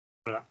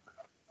Right,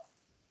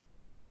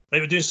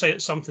 we're doing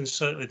something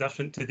slightly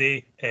different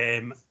today.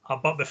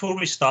 But before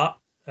we start,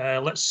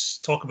 let's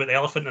talk about the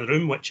elephant in the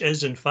room, which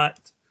is, in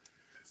fact,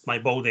 my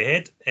baldy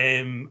head.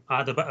 I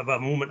had a bit of a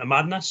moment of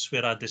madness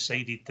where I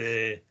decided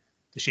to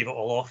shave it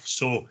all off.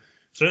 So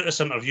throughout this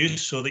interview,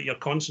 so that you're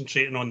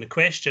concentrating on the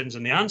questions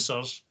and the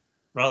answers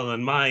rather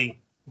than my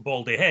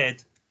baldy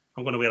head,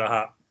 I'm going to wear a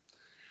hat.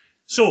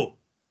 So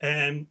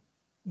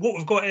what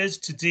we've got is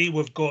today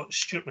we've got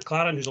Stuart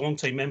McLaren, who's a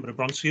long-time member of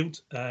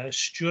Brunsfield.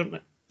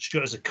 Stuart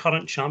is the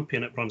current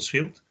champion at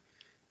Brunsfield.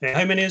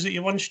 How many is it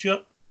you won,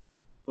 Stuart?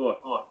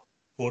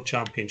 Four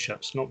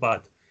championships, not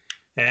bad.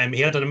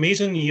 He had an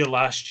amazing year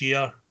last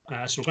year,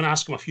 so we're going to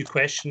ask him a few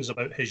questions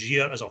about his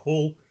year as a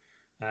whole,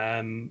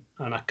 and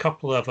a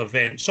couple of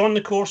events on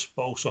the course,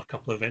 but also a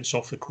couple of events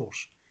off the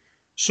course.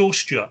 So,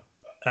 Stuart,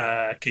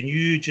 can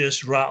you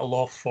just rattle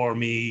off for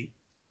me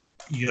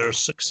your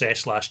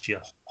success last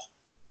year?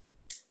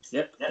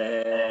 Yep.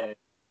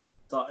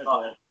 Started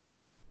off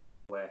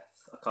with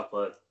a couple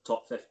of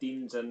top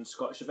 15s in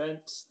Scottish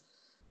events.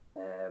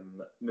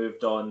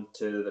 Moved on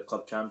to the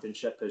club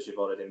championship, as you've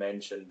already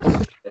mentioned.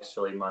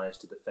 Successfully managed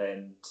to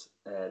defend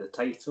the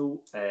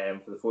title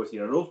for the fourth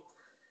year in a row.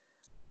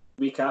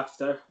 Week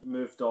after,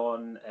 moved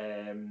on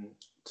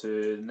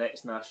to the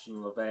next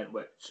national event,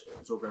 which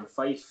was over in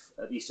Fife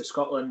at the East of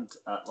Scotland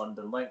at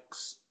London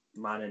Links.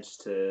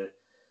 Managed to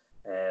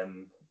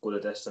go the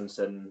distance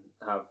and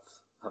have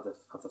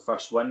the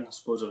first win, I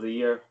suppose, of the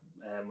year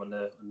on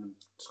the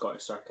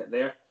Scottish circuit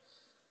there.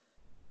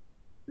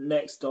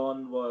 Next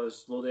on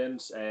was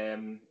Lothians,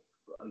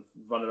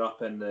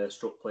 runner-up in the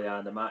stroke play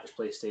and the match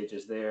play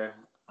stages there,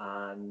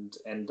 and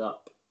end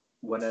up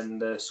winning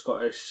the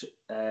Scottish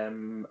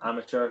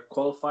amateur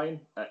qualifying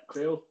at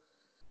Crail.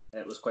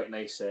 It was quite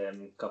nice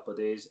couple of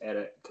days.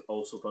 Eric,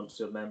 also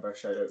Brunsfield member,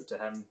 shout out to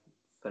him,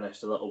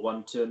 finished a little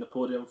 1-2 on the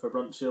podium for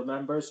Brunsfield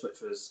members,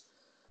 which was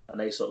a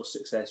nice little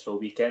successful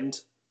weekend.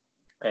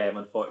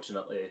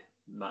 Unfortunately,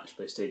 match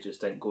play stages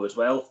didn't go as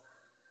well.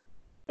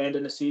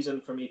 Ending the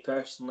season for me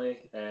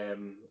personally,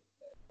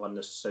 won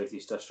the South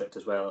East District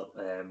as well,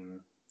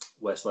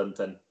 West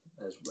Linton,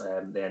 as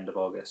the end of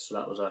August. So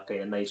that was a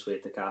kind of nice way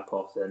to cap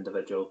off the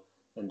individual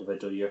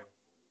year.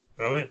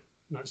 Brilliant.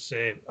 That's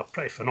a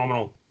pretty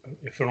phenomenal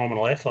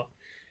effort.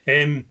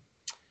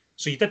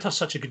 So you did have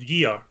such a good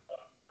year.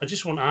 I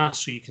just want to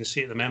ask, so you can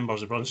say to the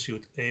members of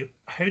Brunsfield,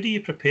 how do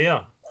you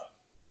prepare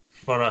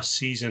for a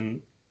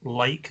season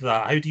like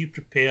that? How do you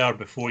prepare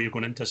before you're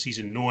going into a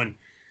season knowing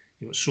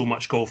you've got so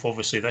much golf?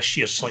 Obviously, this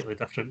year's slightly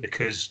different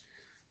because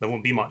there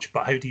won't be much,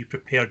 but how do you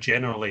prepare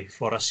generally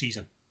for a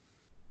season?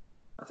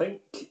 I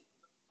think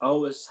I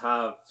always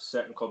have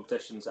certain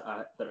competitions that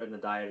are in the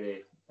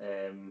diary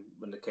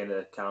when the kind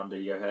of calendar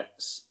year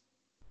hits.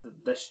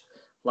 This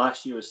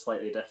last year was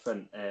slightly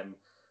different. I'm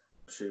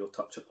sure you'll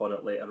touch upon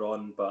it later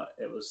on, but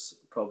it was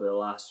probably the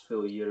last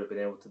full year of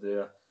being able to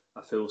do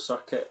a full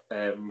circuit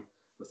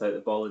without the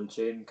ball and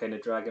chain kind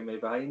of dragging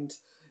behind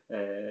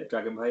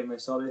me.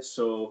 So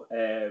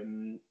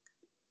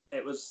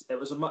it was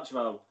a much of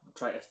a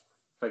try to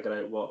figure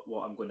out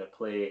what I'm going to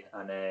play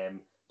and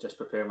just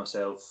prepare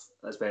myself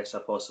as best I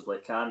possibly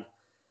can.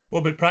 What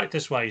about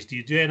practice-wise? Do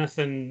you do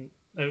anything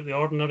out of the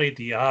ordinary?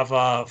 Do you have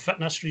a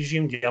fitness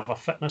regime? Do you have a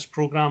fitness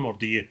program, or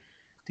do you?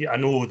 I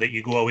know that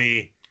you go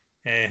away.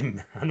 I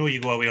know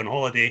you go away on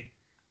holiday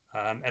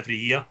every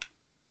year.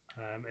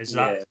 Does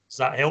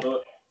that help?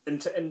 So in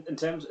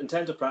terms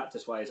of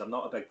practice-wise, I'm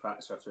not a big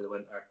practicer through the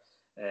winter.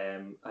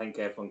 I think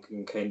everyone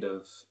can kind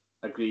of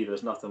agree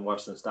there's nothing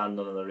worse than standing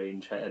on the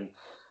range hitting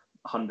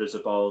hundreds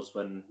of balls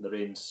when the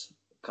rain's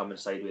coming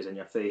sideways in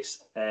your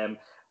face. I'm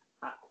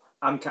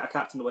a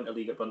captain of the Winter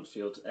League at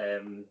Brunsfield,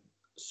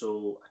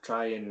 so I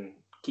try and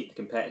keep the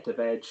competitive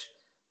edge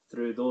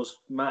through those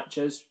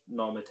matches.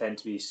 Normally tend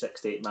to be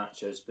 6 to 8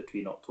 matches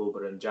between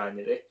October and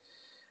January.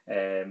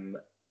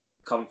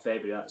 Come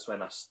February, that's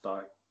when I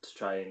start to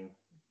try and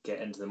get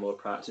into the more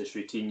practice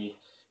routine.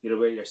 You're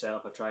aware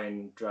yourself, I try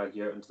and drag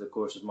you out into the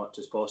course as much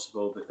as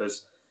possible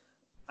because,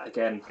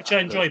 again... Which I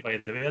enjoy,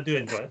 by the way. I do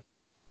enjoy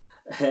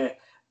it.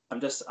 I'm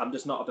just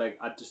not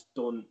I just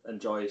don't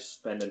enjoy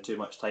spending too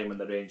much time on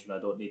the range when I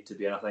don't need to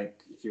be. And I think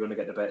if you're going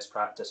to get the best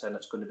practice in,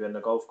 it's going to be on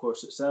the golf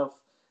course itself.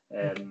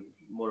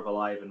 More of a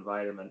live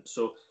environment.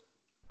 So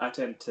I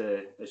tend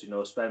to, as you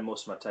know, spend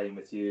most of my time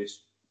with you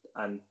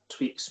and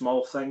tweak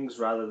small things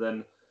rather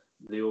than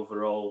the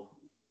overall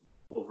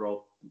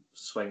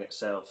swing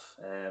itself.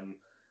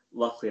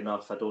 Luckily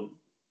enough, I'm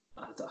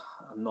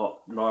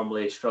not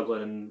normally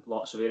struggling in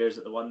lots of areas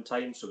at the one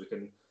time, so we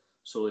can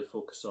solely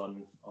focus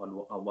on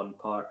one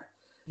part.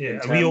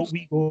 Yeah,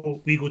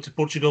 we go to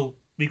Portugal.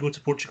 We go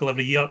to Portugal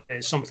every year.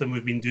 It's something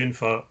we've been doing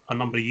for a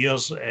number of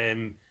years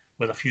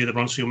with a few of the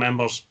Brunsfield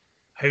members.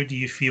 How do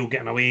you feel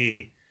getting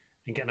away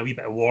and getting a wee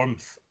bit of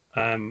warmth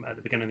at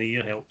the beginning of the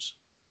year helps?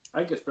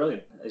 I think it's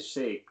brilliant. As you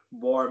say,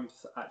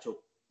 warmth, actual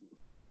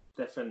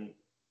different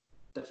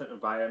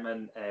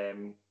environment.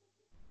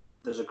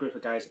 There's a group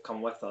of guys that come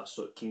with us,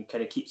 so it can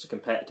kind of keeps a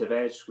competitive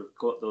edge. We've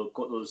got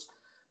those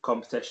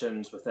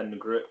competitions within the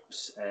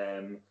groups,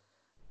 and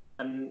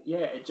And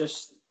yeah,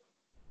 there's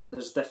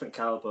different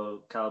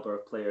caliber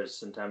of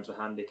players in terms of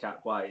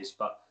handicap wise,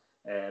 but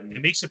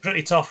it makes it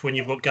pretty tough when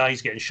you've got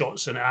guys getting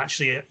shots, and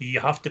actually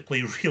you have to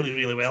play really,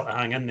 really well to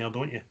hang in there,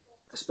 don't you?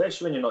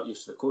 especially when you're not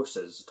used to the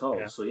courses at all.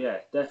 Yeah. So yeah,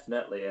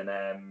 definitely, and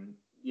as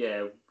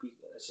I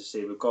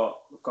say, we've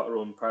got our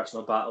own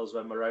personal battles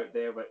when we're out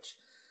there, which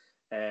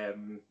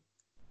it's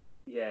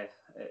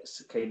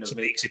kind It's of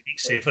about Eaksy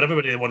Peaksy. For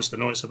everybody that wants to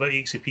know, it's about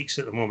Eaksy Peaksy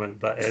at the moment,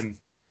 but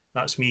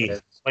that's me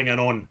clinging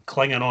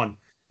on.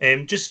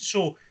 Just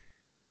so,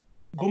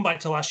 going back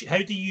to last year,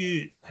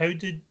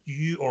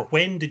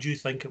 when did you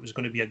think it was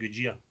going to be a good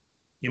year?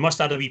 You must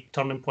have had a wee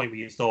turning point where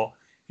you thought,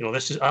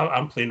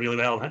 I'm playing really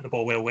well, I'm hitting the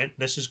ball well,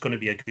 this is going to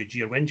be a good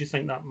year. When do you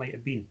think that might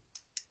have been?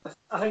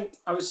 I think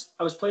I was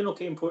playing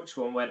okay in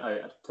Portugal and went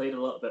out. I'd played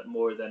a little bit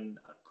more than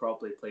I'd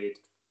probably played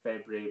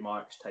February,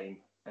 March time.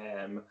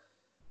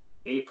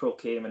 April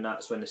came and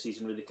that's when the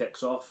season really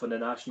kicks off on the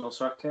national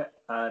circuit,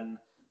 and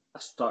I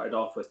started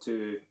off with I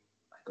think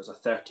it was a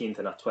 13th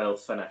and a 12th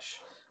finish.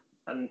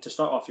 And to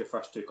start off your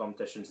first two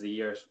competitions of the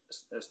year,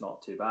 it's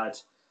not too bad.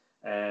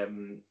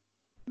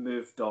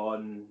 Moved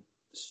on,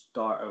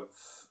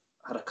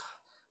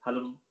 had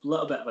a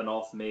little bit of an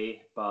off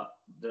May, but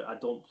I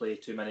don't play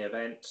too many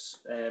events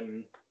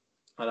at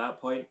that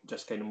point,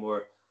 just kind of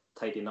more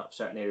tidying up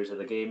certain areas of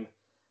the game.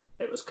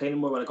 It was kind of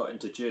more when I got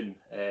into June.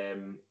 I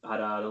had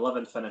an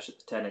 11th finish at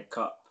the Tennant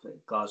Cup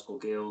at Glasgow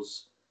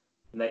Gales.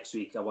 Next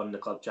week I won the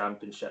club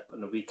championship,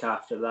 and the week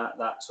after that,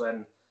 that's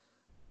when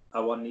I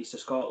won East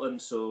of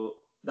Scotland. So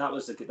that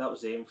was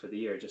the aim for the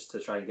year, just to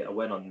try and get a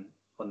win on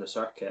the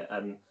circuit,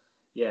 and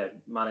yeah,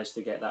 managed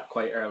to get that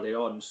quite early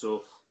on.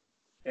 So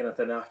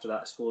anything after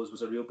that, I suppose,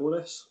 was a real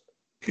bonus.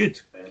 Good.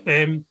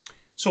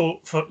 So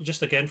for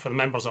the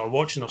members that are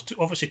watching, there's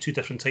obviously two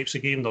different types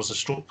of game. There's a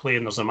stroke play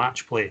and there's a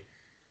match play.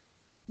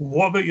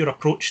 What about your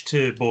approach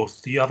to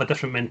both? Do you have a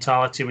different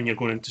mentality when you're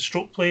going into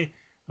stroke play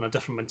and a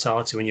different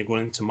mentality when you're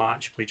going into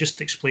match play?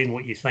 Just explain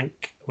what you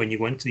think when you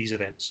go into these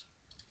events.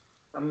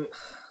 I'm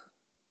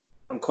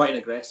quite an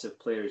aggressive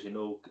player, as you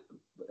know,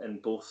 in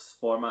both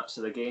formats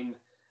of the game.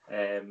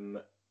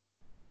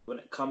 When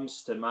it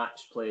comes to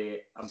match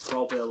play, I'm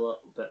probably a little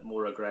bit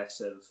more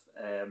aggressive.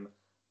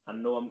 I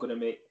know I'm going to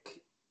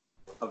make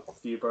a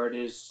few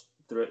birdies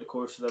throughout the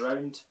course of the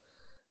round,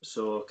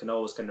 so I can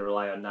always kind of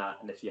rely on that.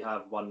 And if you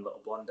have one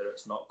little blunder,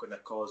 it's not going to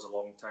cause a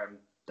long-term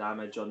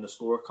damage on the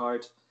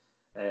scorecard.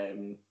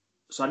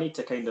 So I need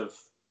to kind of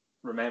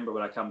remember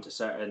when I come to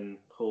certain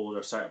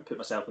holes or put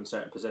myself in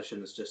certain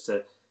positions, just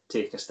to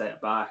take a step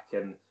back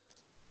and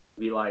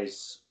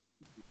realise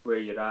where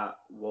you're at,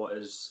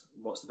 what's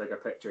the bigger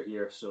picture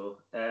here. So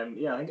I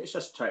think it's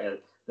just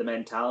the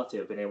mentality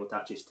of being able to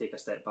actually take a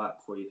step back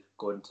before you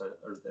go into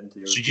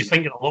your So do you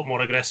think you're a lot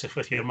more aggressive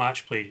with your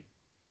match play?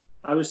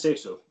 I would say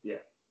so, yeah.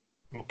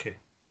 Okay,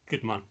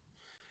 good man.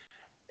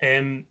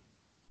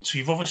 So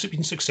you've obviously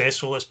been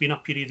successful. It's been a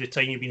period of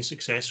time you've been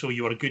successful.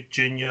 You were a good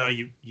junior.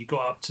 You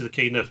got up to the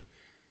kind of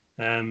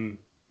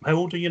how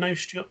old are you now,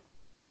 Stuart?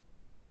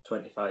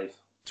 25.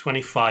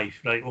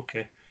 25, right,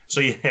 okay. So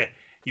yeah,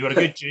 you were a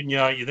good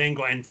junior, you then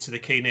got into the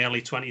kind of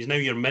early 20s, now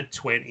you're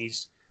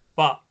mid-20s.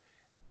 But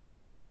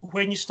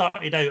when you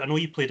started out, I know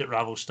you played at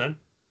Ravelston.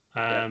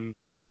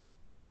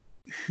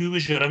 Who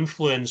was your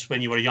influence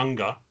when you were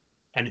younger,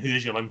 and who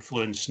is your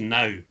influence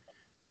now?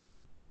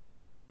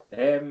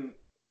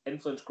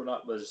 Influence growing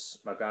up was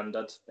my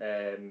granddad.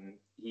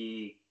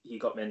 He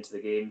got me into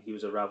the game. He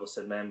was a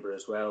Ravelston member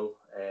as well.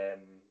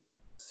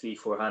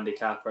 3-4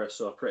 handicapper,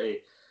 so a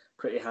pretty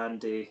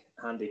handy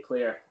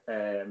player.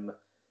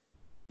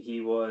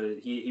 He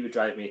would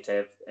drive me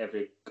to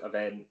every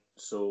event.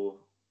 So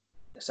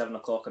at 7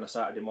 o'clock on a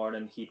Saturday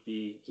morning, he'd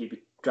be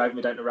driving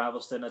me down to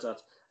Ravelston as a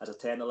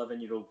 10,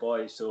 11-year-old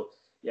boy. So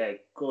yeah,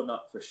 growing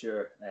up for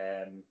sure.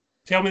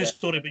 Tell me the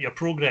story about your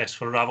progress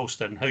for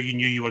Ravelston, how you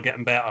knew you were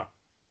getting better.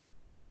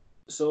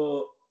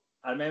 So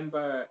I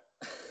remember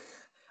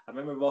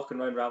walking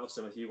around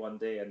Ravelston with you one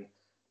day, and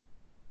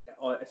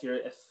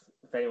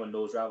if anyone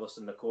knows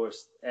Ravelston, of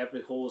course,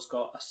 every hole's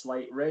got a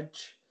slight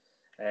ridge,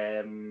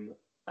 and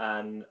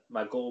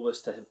my goal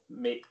was to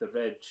make the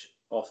ridge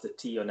off the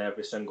tee on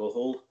every single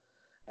hole.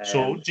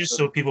 So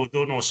people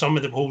don't know, some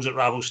of the holes at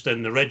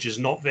Ravelston, the ridge is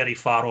not very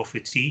far off the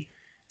tee,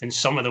 and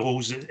some of the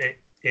holes it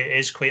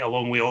is quite a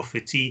long way off the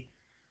tee.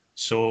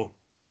 So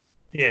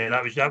yeah,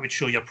 that would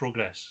show your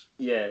progress.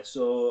 Yeah,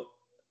 so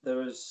there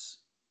was,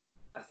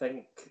 I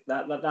think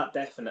that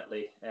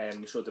definitely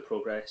showed the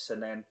progress,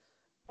 and then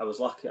I was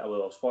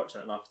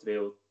fortunate enough to be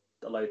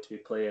allowed to be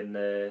playing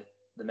the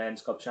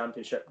men's club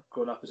championship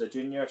growing up as a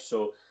junior.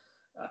 So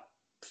I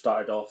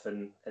started off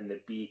in the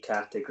B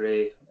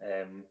category.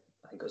 I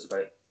think it was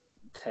about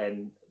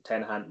 10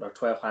 hand or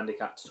 12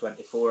 handicap to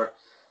 24.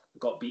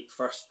 Got beat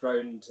first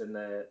round in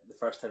the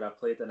first time I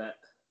played in it,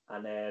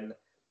 and then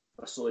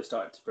I slowly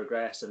started to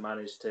progress and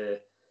managed to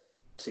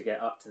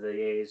get up to the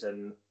A's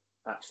and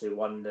actually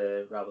won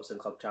the Ravelston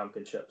Club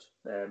Championships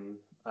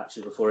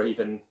actually, before I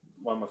even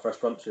won my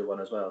first Brunsfield one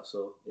as well.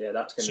 So yeah,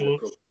 that's kind of the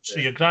progress. So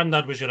your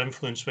granddad was your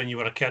influence when you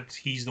were a kid.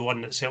 He's the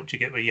one that's helped you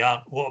get where you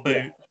are. What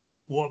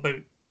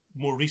about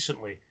more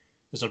recently?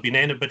 Has there been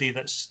anybody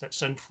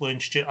that's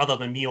influenced you other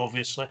than me,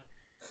 obviously?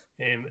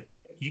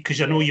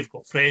 Because I know you've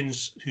got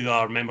friends who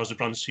are members of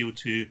Brunsfield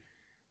who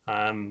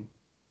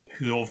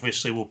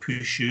obviously will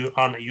push you,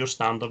 aren't at your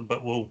standard,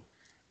 but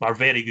are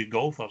very good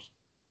golfers.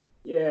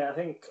 Yeah, I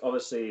think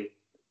obviously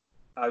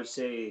I would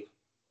say,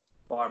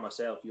 bar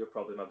myself, you're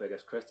probably my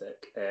biggest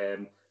critic,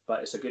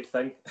 but it's a good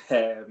thing.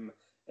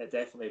 It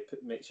definitely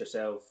makes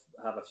yourself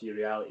have a few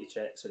reality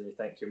checks when you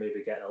think you're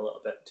maybe getting a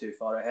little bit too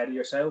far ahead of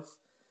yourself.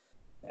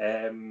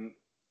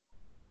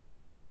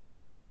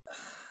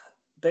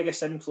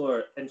 Biggest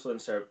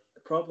influencer,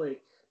 probably,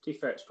 to be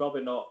fair, it's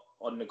probably not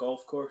on the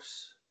golf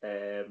course.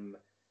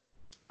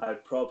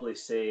 I'd probably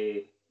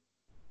say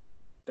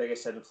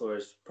biggest influencer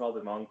is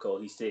probably my uncle.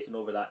 He's taken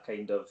over that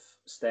kind of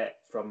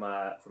step from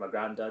my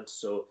granddad,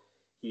 so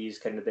he's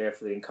kind of there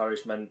for the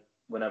encouragement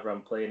whenever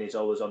I'm playing. He's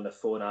always on the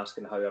phone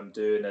asking how I'm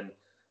doing and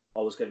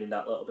always giving me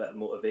that little bit of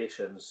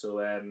motivation. So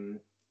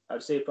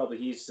I'd say probably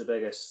he's the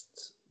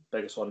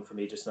biggest one for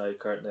me just now,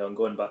 currently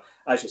ongoing. But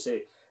as you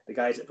say, the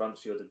guys at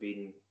Brunsfield have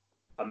been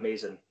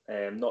amazing,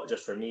 not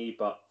just for me,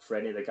 but for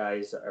any of the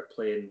guys that are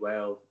playing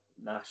well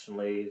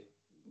nationally,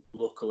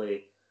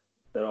 locally.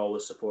 They're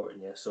always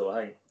supporting you. So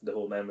I think the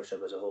whole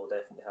membership as a whole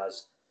definitely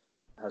has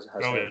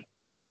Brilliant,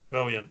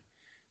 brilliant.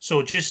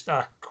 So just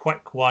a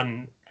quick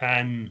one.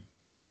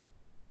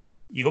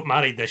 You got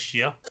married this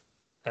year.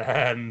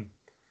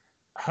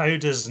 How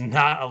does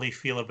Natalie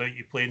feel about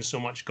you playing so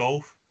much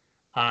golf?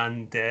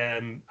 And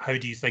how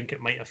do you think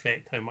it might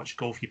affect how much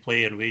golf you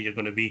play and where you're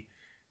going to be?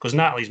 Because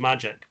Natalie's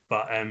magic,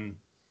 but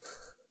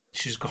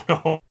she's going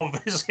to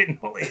obviously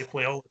not let you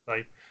play all the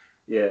time.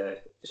 Yeah,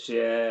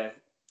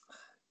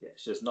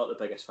 she's not the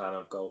biggest fan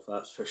of golf,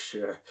 that's for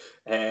sure.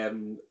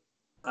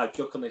 I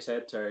jokingly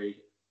said to her,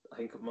 I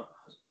think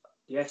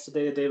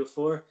yesterday, the day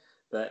before,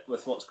 that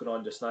with what's going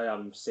on just now,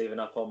 I'm saving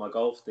up all my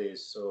golf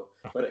days. So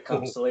when it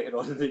comes to later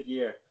on in the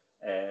year,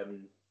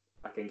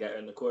 I can get her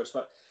in the course.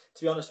 But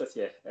to be honest with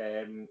you,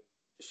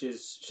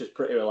 she's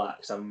pretty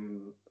relaxed.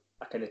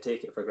 I kind of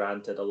take it for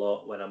granted a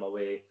lot when I'm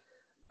away.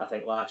 I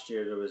think last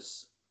year there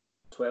was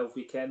 12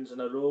 weekends in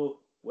a row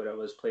where I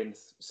was playing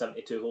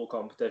 72 hole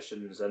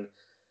competitions, and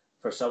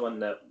for someone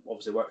that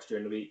obviously works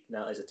during the week,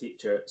 now as a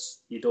teacher,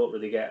 you don't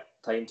really get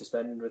time to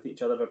spend with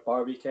each other at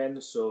bar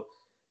weekends. So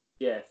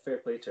yeah, fair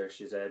play to her.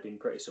 She's been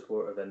pretty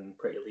supportive and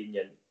pretty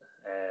lenient.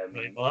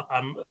 Right. Well,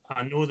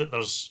 I know that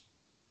there's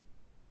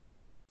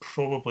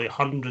probably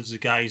hundreds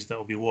of guys that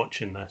will be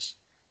watching this,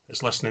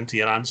 that's listening to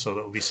your answer,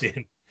 that will be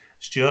saying,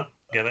 Stuart,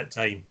 give it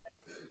time.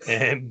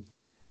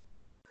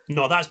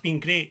 No, that's been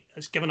great.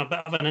 It's given a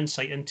bit of an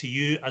insight into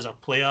you as a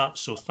player,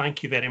 so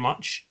thank you very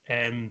much.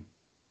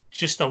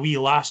 Just a wee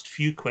last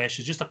few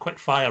questions, just a quick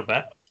fire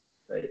bit.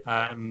 Right.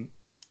 I'm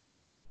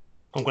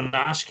going to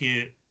ask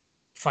you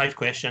 5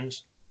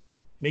 questions.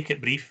 Make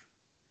it brief.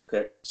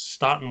 Okay.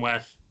 Starting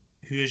with,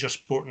 who is your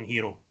sporting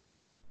hero?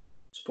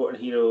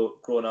 Sporting hero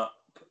growing up,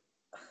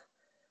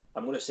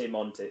 I'm going to say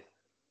Monty.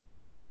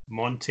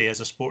 Monty as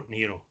a sporting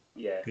hero?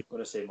 Yeah, I'm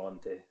going to say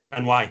Monty.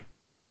 And why?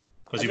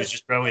 Because he was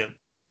just brilliant.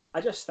 I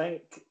just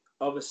think,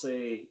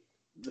 obviously,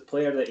 the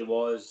player that he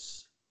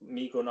was,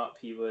 me growing up,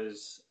 he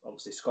was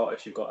obviously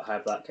Scottish. You've got to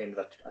have that kind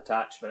of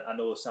attachment. I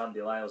know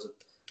Sandy Lyle's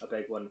a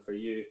big one for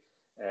you.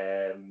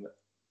 Yeah,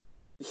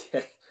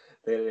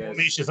 there he is. What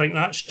makes you think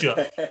that,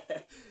 Stuart? There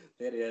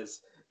he is.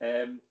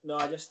 No,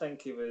 I just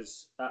think he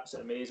was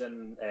absolutely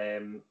amazing.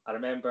 I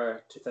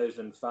remember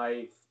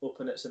 2005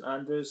 Open at St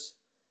Andrews.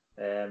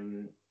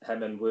 Him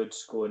and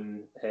Woods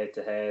going head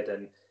to head,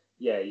 and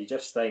yeah, you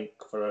just think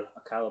for a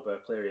calibre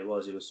player he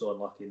was so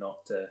unlucky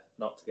not to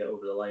get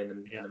over the line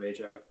in a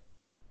major.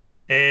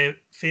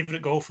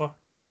 Favourite golfer?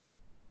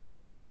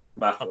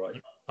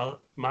 McIlroy.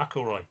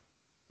 McIlroy?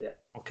 Yeah.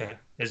 Okay.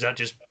 Is that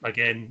just,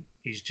 again,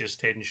 he's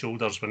just head and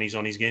shoulders when he's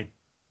on his game?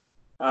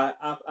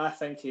 I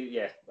think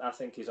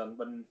he's on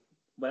when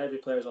every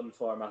player's on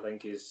form. I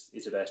think he's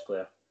the best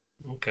player.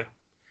 Okay.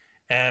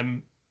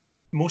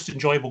 Most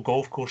enjoyable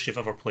golf course you've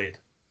ever played?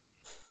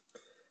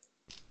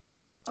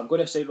 I'm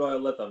going to say Royal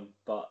Lytham,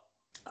 but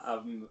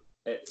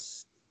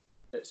it's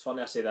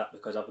funny I say that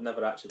because I've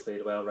never actually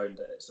played well around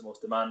it. It's the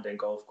most demanding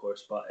golf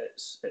course, but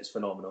it's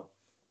phenomenal.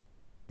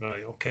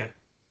 Right. Okay.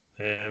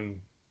 Fair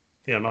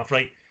enough.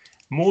 Right.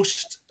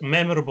 Most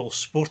memorable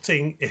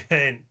sporting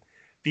event.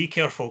 Be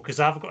careful, because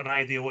I've got an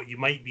idea what you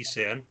might be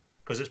saying,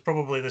 because it's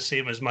probably the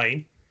same as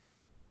mine.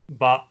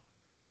 But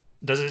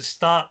does it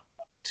start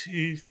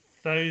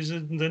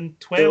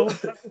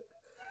 2012?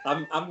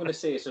 I'm going to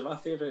say, so my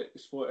favourite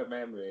sport of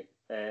memory,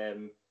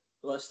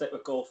 let's stick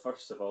with golf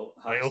first of all,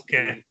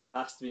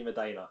 has to be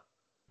Medina.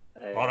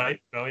 All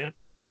right, brilliant.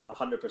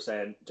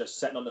 100%. Just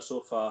sitting on the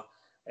sofa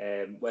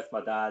with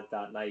my dad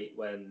that night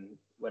when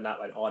that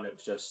went on, it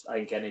was just, I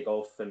think any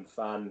golfing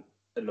fan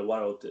in the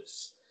world, it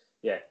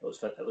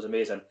was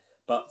amazing.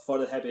 But for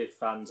the heavy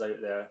fans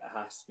out there, it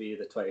has to be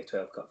the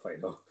 2012 Cup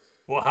final.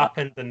 What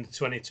happened in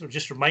 22?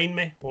 Just remind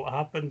me what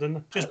happened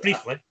in just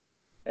briefly.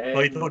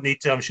 Well, you don't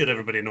need to. I'm sure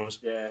everybody knows.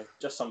 Yeah,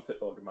 just some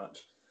football match.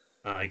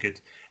 Aye,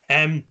 good.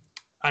 And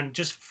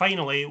just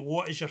finally,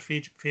 what is your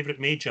favourite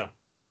major?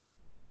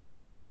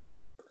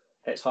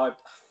 It's hard.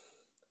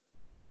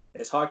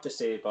 It's hard to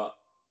say, but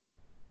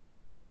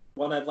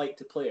one I'd like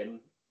to play in,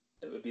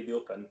 it would be the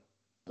Open.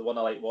 The one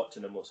I like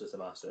watching the most is the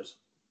Masters.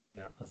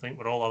 Yeah, I think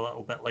we're all a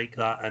little bit like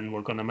that, and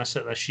we're going to miss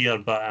it this year.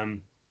 But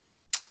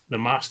the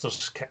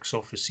Masters kicks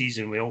off the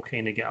season. We all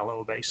kind of get a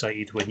little bit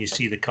excited when you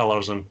see the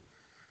colours. And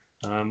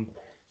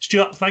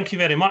Stuart, thank you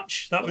very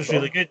much. That was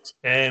really good.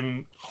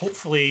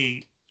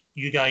 Hopefully,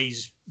 you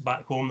guys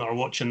back home that are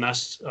watching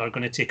this are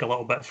going to take a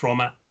little bit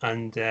from it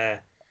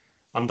and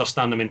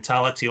understand the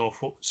mentality of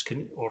what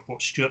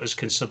Stuart is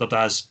considered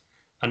as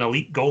an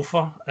elite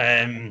golfer.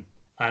 And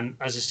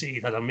as I say, he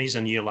had an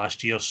amazing year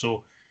last year.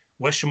 So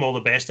wish him all the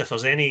best. If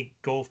there's any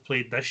golf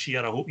played this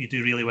year, I hope you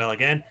do really well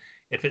again.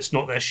 If it's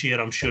not this year,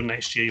 I'm sure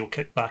next year you'll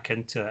kick back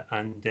into it.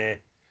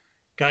 And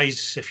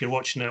guys, if you're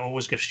watching it,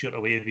 always give Stuart a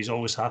wave. He's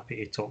always happy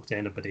to talk to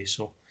anybody.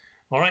 So,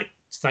 all right.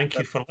 Thank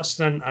you for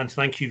listening, and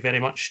thank you very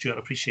much, Stuart.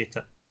 Appreciate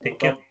it. Take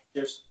care.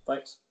 Cheers.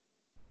 Thanks.